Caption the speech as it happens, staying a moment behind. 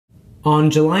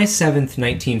On July 7,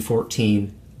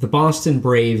 1914, the Boston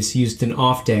Braves used an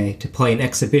off day to play an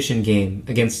exhibition game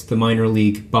against the minor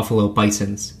league Buffalo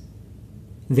Bisons.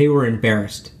 They were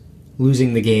embarrassed,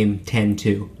 losing the game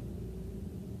 10-2.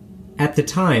 At the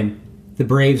time, the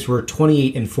Braves were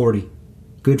 28-40,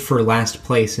 good for last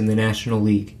place in the National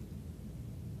League.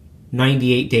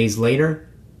 98 days later,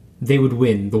 they would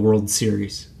win the World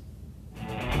Series.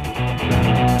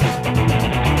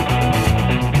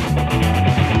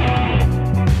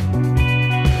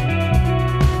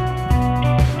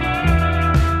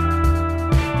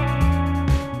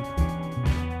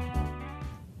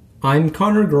 I'm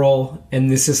Connor Grohl, and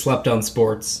this is Slept on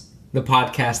Sports, the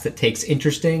podcast that takes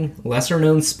interesting,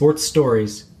 lesser-known sports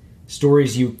stories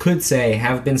you could say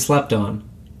have been slept on,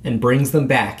 and brings them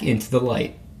back into the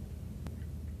light.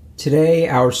 Today,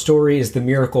 our story is the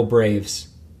Miracle Braves,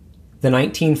 the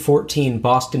 1914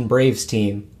 Boston Braves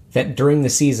team that during the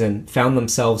season found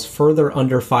themselves further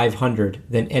under 500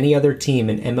 than any other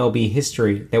team in MLB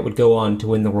history that would go on to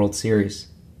win the World Series.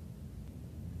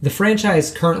 The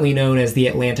franchise currently known as the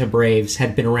Atlanta Braves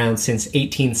had been around since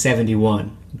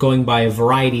 1871, going by a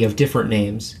variety of different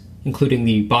names, including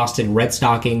the Boston Red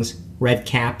Stockings, Red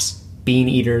Caps, Bean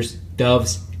Eaters,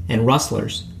 Doves, and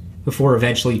Rustlers, before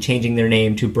eventually changing their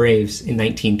name to Braves in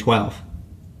 1912.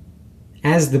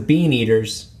 As the Bean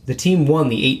Eaters, the team won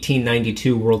the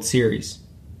 1892 World Series.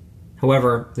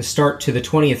 However, the start to the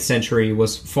 20th century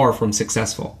was far from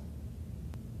successful.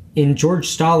 In George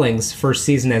Stallings' first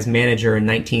season as manager in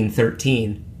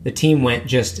 1913, the team went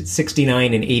just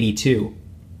 69-82.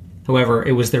 However,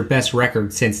 it was their best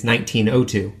record since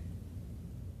 1902.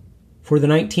 For the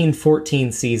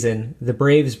 1914 season, the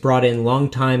Braves brought in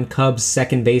longtime Cubs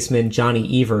second baseman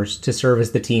Johnny Evers to serve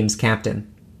as the team's captain.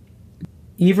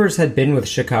 Evers had been with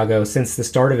Chicago since the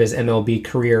start of his MLB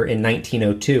career in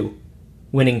 1902,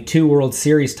 winning 2 World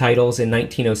Series titles in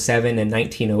 1907 and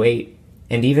 1908,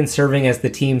 and even serving as the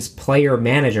team's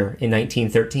player-manager in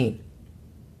 1913.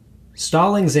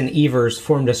 Stallings and Evers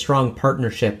formed a strong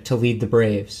partnership to lead the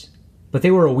Braves, but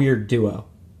they were a weird duo.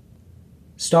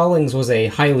 Stallings was a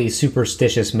highly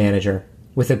superstitious manager,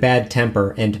 with a bad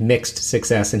temper and mixed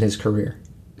success in his career.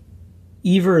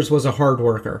 Evers was a hard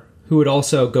worker, who would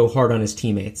also go hard on his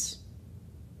teammates.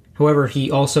 However, he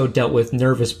also dealt with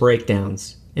nervous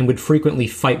breakdowns, and would frequently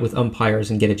fight with umpires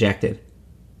and get ejected.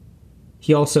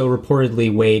 He also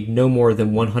reportedly weighed no more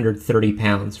than 130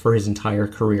 pounds for his entire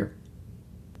career.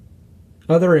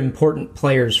 Other important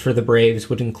players for the Braves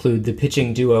would include the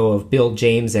pitching duo of Bill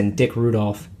James and Dick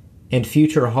Rudolph, and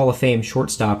future Hall of Fame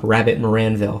shortstop Rabbit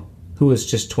Moranville, who was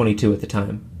just 22 at the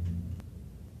time.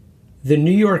 The New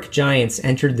York Giants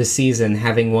entered the season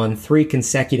having won 3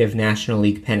 consecutive National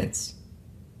League pennants.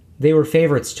 They were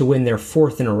favorites to win their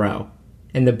 4th in a row,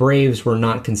 and the Braves were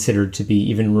not considered to be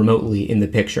even remotely in the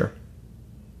picture.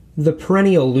 The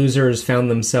perennial losers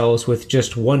found themselves with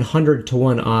just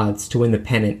 100-1 odds to win the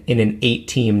pennant in an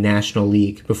 8-team National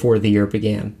League before the year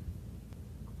began.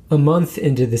 A month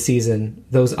into the season,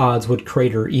 those odds would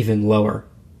crater even lower,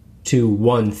 to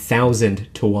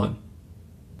 1,000-1.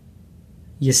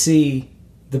 You see,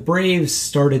 the Braves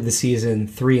started the season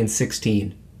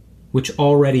 3-16, which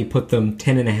already put them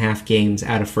 10.5 games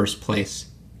out of first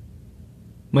place.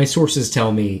 My sources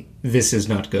tell me this is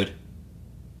not good.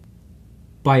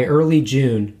 By early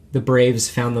June, the Braves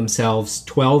found themselves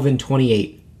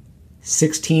 12-28,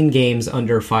 16 games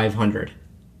under 500.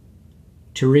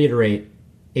 To reiterate,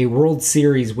 a World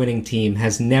Series winning team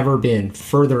has never been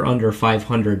further under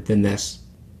 500 than this.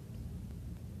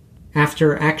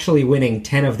 After actually winning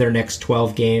 10 of their next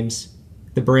 12 games,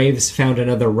 the Braves found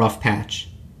another rough patch,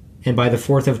 and by the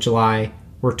 4th of July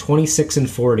were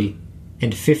 26-40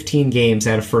 and 15 games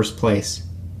out of first place,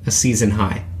 a season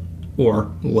high,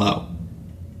 or low.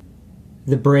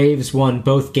 The Braves won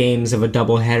both games of a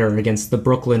doubleheader against the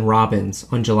Brooklyn Robins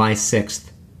on July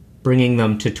 6th, bringing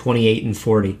them to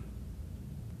 28-40.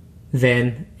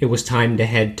 Then it was time to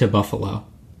head to Buffalo.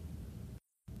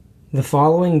 The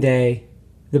following day,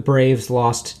 the Braves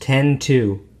lost 10-2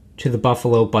 to the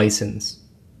Buffalo Bisons,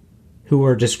 who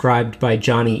were described by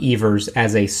Johnny Evers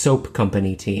as a soap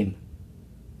company team.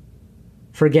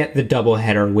 Forget the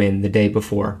doubleheader win the day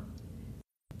before.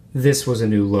 This was a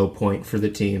new low point for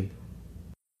the team.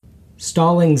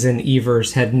 Stallings and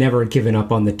Evers had never given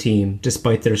up on the team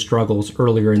despite their struggles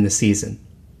earlier in the season.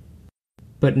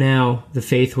 But now, the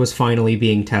faith was finally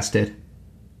being tested.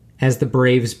 As the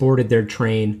Braves boarded their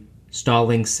train,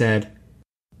 Stallings said,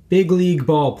 "Big league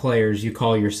ball players you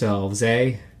call yourselves,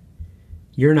 eh?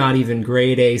 You're not even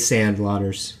grade A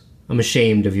sandlotters. I'm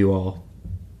ashamed of you all."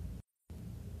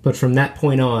 But from that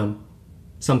point on,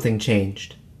 something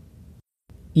changed.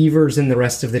 Evers and the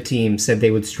rest of the team said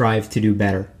they would strive to do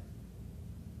better.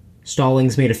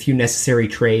 Stallings made a few necessary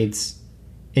trades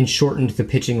and shortened the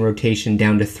pitching rotation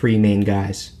down to 3 main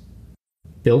guys: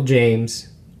 Bill James,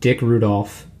 Dick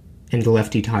Rudolph, and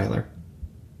Lefty Tyler.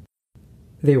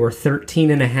 They were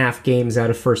 13.5 games out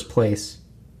of first place,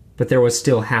 but there was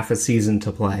still half a season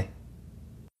to play.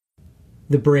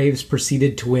 The Braves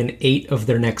proceeded to win 8 of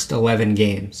their next 11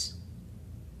 games.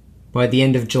 By the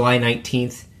end of July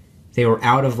 19th, they were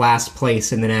out of last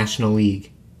place in the National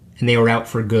League, and they were out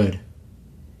for good.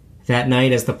 That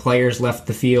night, as the players left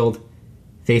the field,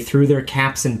 they threw their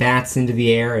caps and bats into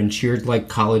the air and cheered like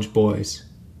college boys.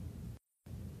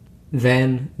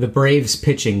 Then, the Braves'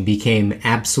 pitching became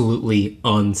absolutely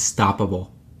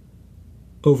unstoppable.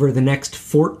 Over the next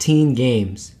 14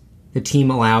 games, the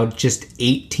team allowed just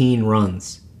 18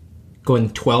 runs,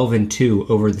 going 12-2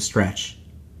 over the stretch.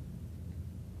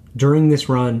 During this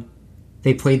run,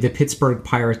 they played the Pittsburgh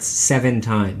Pirates 7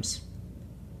 times.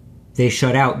 They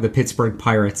shut out the Pittsburgh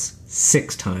Pirates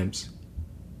 6 times.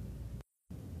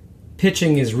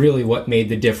 Pitching is really what made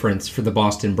the difference for the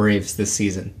Boston Braves this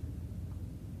season.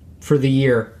 For the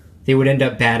year, they would end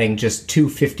up batting just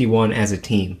 .251 as a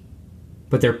team,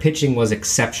 but their pitching was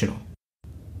exceptional.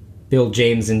 Bill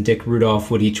James and Dick Rudolph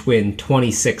would each win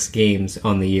 26 games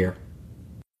on the year.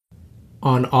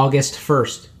 On August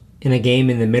 1st, in a game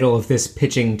in the middle of this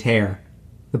pitching tear,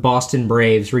 the Boston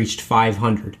Braves reached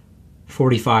 .500,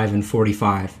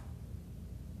 45-45.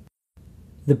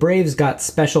 The Braves got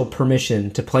special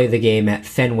permission to play the game at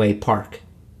Fenway Park,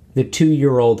 the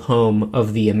 2-year-old home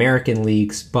of the American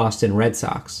League's Boston Red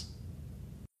Sox.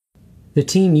 The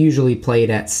team usually played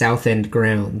at South End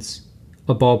Grounds,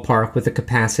 a ballpark with a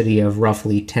capacity of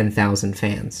roughly 10,000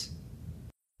 fans.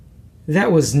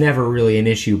 That was never really an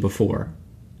issue before.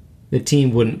 The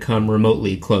team wouldn't come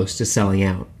remotely close to selling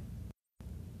out.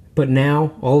 But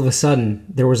now, all of a sudden,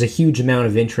 there was a huge amount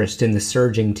of interest in the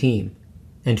surging team,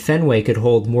 and Fenway could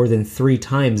hold more than 3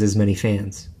 times as many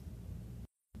fans.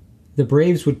 The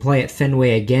Braves would play at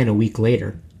Fenway again a week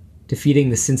later, defeating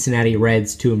the Cincinnati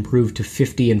Reds to improve to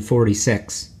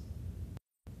 50-46.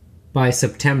 By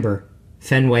September,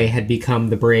 Fenway had become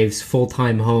the Braves'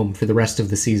 full-time home for the rest of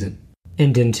the season,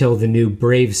 and until the new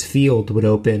Braves Field would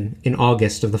open in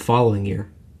August of the following year.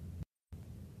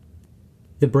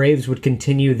 The Braves would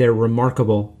continue their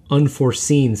remarkable,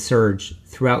 unforeseen surge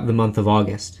throughout the month of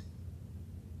August.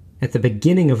 At the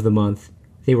beginning of the month,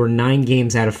 they were 9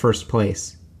 games out of first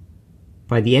place.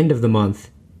 By the end of the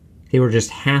month, they were just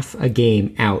half a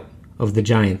game out of the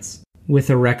Giants, with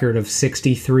a record of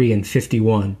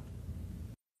 63-51.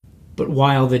 But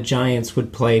while the Giants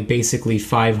would play basically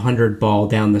 500 ball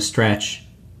down the stretch,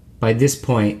 by this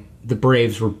point, the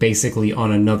Braves were basically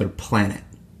on another planet.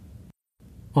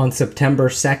 On September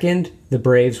 2nd, the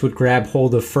Braves would grab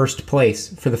hold of first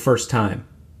place for the first time.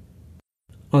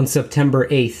 On September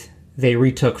 8th, they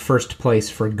retook first place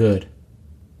for good.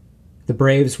 The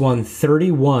Braves won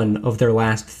 31 of their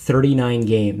last 39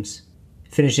 games,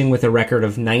 finishing with a record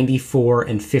of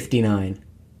 94-59.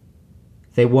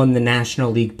 They won the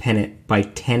National League pennant by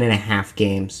 10.5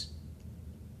 games.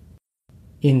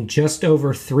 In just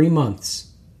over 3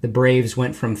 months, the Braves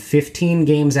went from 15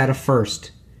 games out of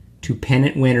first to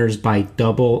pennant winners by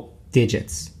double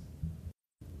digits.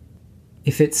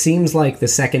 If it seems like the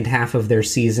second half of their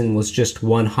season was just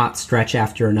one hot stretch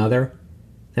after another,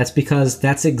 that's because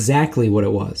that's exactly what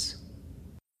it was.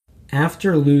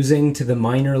 After losing to the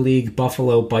minor league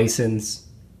Buffalo Bisons,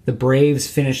 the Braves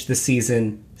finished the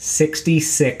season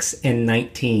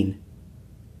 66-19.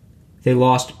 They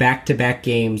lost back-to-back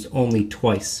games only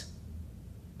twice.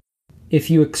 If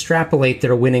you extrapolate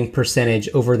their winning percentage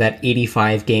over that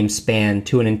 85-game span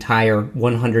to an entire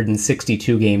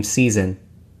 162-game season,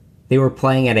 they were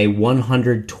playing at a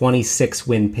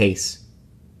 126-win pace.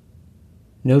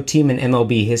 No team in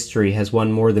MLB history has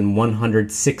won more than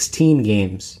 116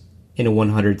 games in a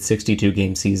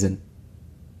 162-game season.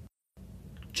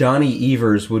 Johnny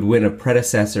Evers would win a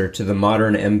predecessor to the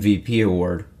modern MVP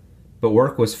award, but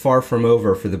work was far from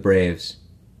over for the Braves.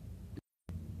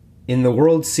 In the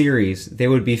World Series, they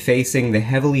would be facing the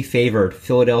heavily favored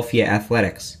Philadelphia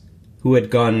Athletics, who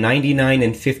had gone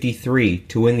 99-53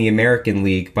 to win the American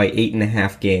League by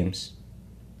 8.5 games.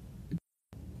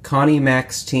 Connie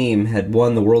Mack's team had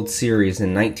won the World Series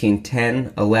in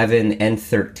 1910, 11, and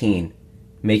 13,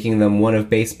 making them one of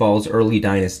baseball's early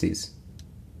dynasties.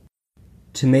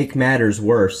 To make matters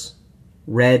worse,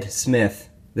 Red Smith,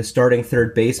 the starting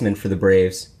third baseman for the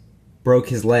Braves, broke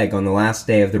his leg on the last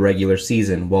day of the regular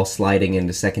season while sliding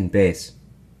into second base.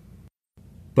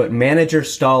 But manager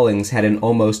Stallings had an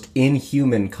almost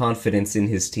inhuman confidence in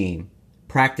his team,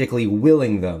 practically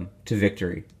willing them to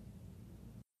victory.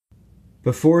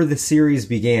 Before the series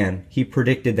began, he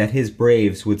predicted that his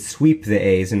Braves would sweep the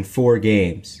A's in 4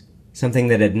 games, something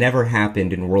that had never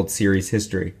happened in World Series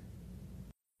history.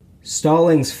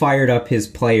 Stallings fired up his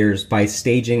players by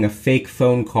staging a fake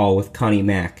phone call with Connie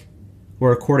Mack,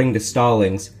 where according to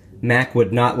Stallings, Mack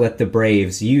would not let the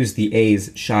Braves use the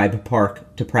A's Shibe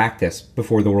Park to practice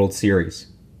before the World Series.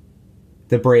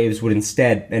 The Braves would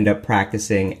instead end up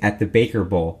practicing at the Baker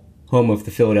Bowl, home of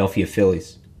the Philadelphia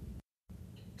Phillies.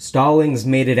 Stallings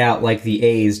made it out like the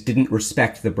A's didn't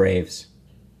respect the Braves.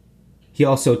 He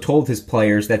also told his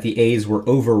players that the A's were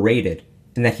overrated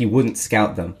and that he wouldn't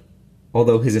scout them,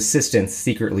 although his assistants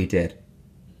secretly did.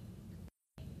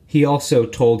 He also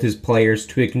told his players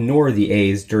to ignore the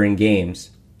A's during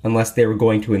games, unless they were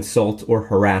going to insult or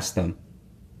harass them.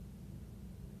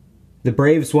 The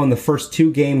Braves won the first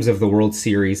 2 games of the World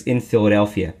Series in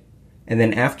Philadelphia, and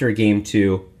then after Game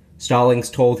 2,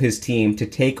 Stallings told his team to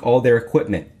take all their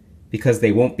equipment because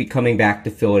they won't be coming back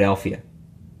to Philadelphia.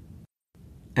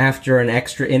 After an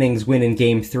extra innings win in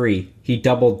Game 3, he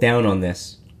doubled down on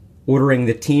this, ordering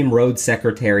the team road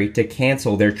secretary to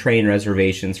cancel their train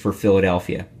reservations for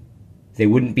Philadelphia. They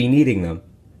wouldn't be needing them.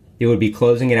 They would be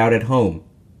closing it out at home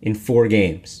in 4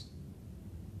 games.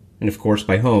 And of course,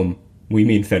 by home, we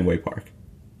mean Fenway Park.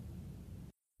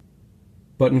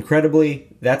 But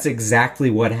incredibly, that's exactly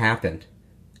what happened,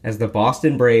 as the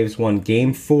Boston Braves won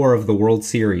Game 4 of the World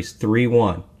Series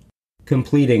 3-1,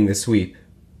 completing the sweep.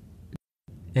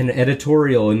 An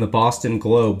editorial in the Boston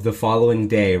Globe the following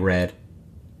day read,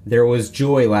 "There was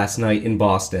joy last night in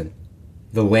Boston,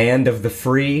 the land of the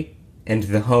free and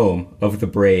the home of the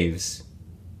Braves."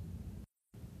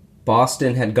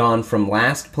 Boston had gone from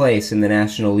last place in the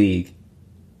National League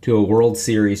to a World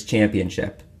Series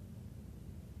championship.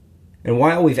 And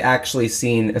while we've actually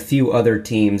seen a few other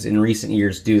teams in recent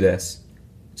years do this,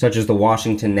 such as the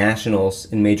Washington Nationals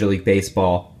in Major League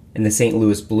Baseball and the St.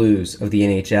 Louis Blues of the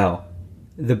NHL,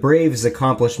 the Braves'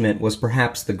 accomplishment was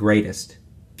perhaps the greatest,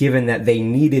 given that they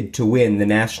needed to win the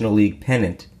National League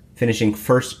pennant, finishing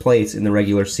first place in the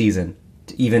regular season,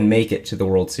 to even make it to the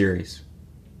World Series.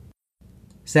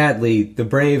 Sadly, the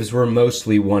Braves were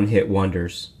mostly one-hit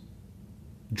wonders.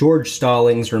 George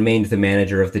Stallings remained the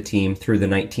manager of the team through the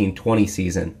 1920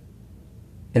 season,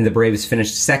 and the Braves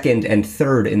finished 2nd and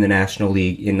 3rd in the National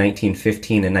League in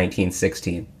 1915 and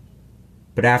 1916.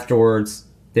 But afterwards,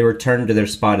 they returned to their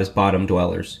spot as bottom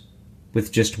dwellers,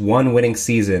 with just 1 winning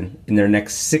season in their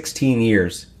next 16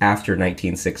 years after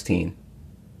 1916.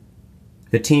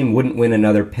 The team wouldn't win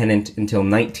another pennant until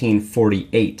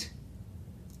 1948,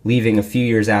 leaving a few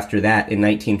years after that in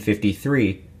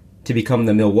 1953 to become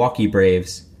the Milwaukee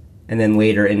Braves, and then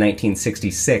later in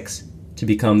 1966 to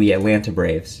become the Atlanta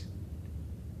Braves.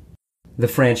 The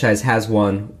franchise has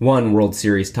won 1 World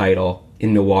Series title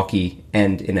in Milwaukee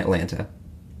and in Atlanta.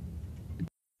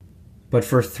 But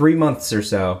for 3 months or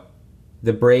so,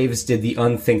 the Braves did the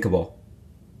unthinkable,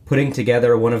 putting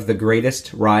together one of the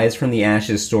greatest rise from the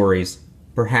ashes stories,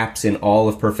 perhaps in all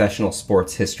of professional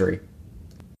sports history.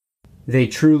 They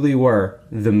truly were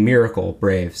the Miracle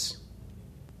Braves.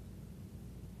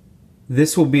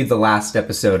 This will be the last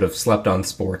episode of Slept on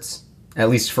Sports, at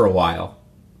least for a while.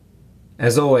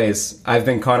 As always, I've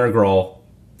been Connor Grohl.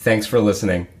 Thanks for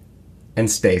listening,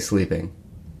 and stay sleeping.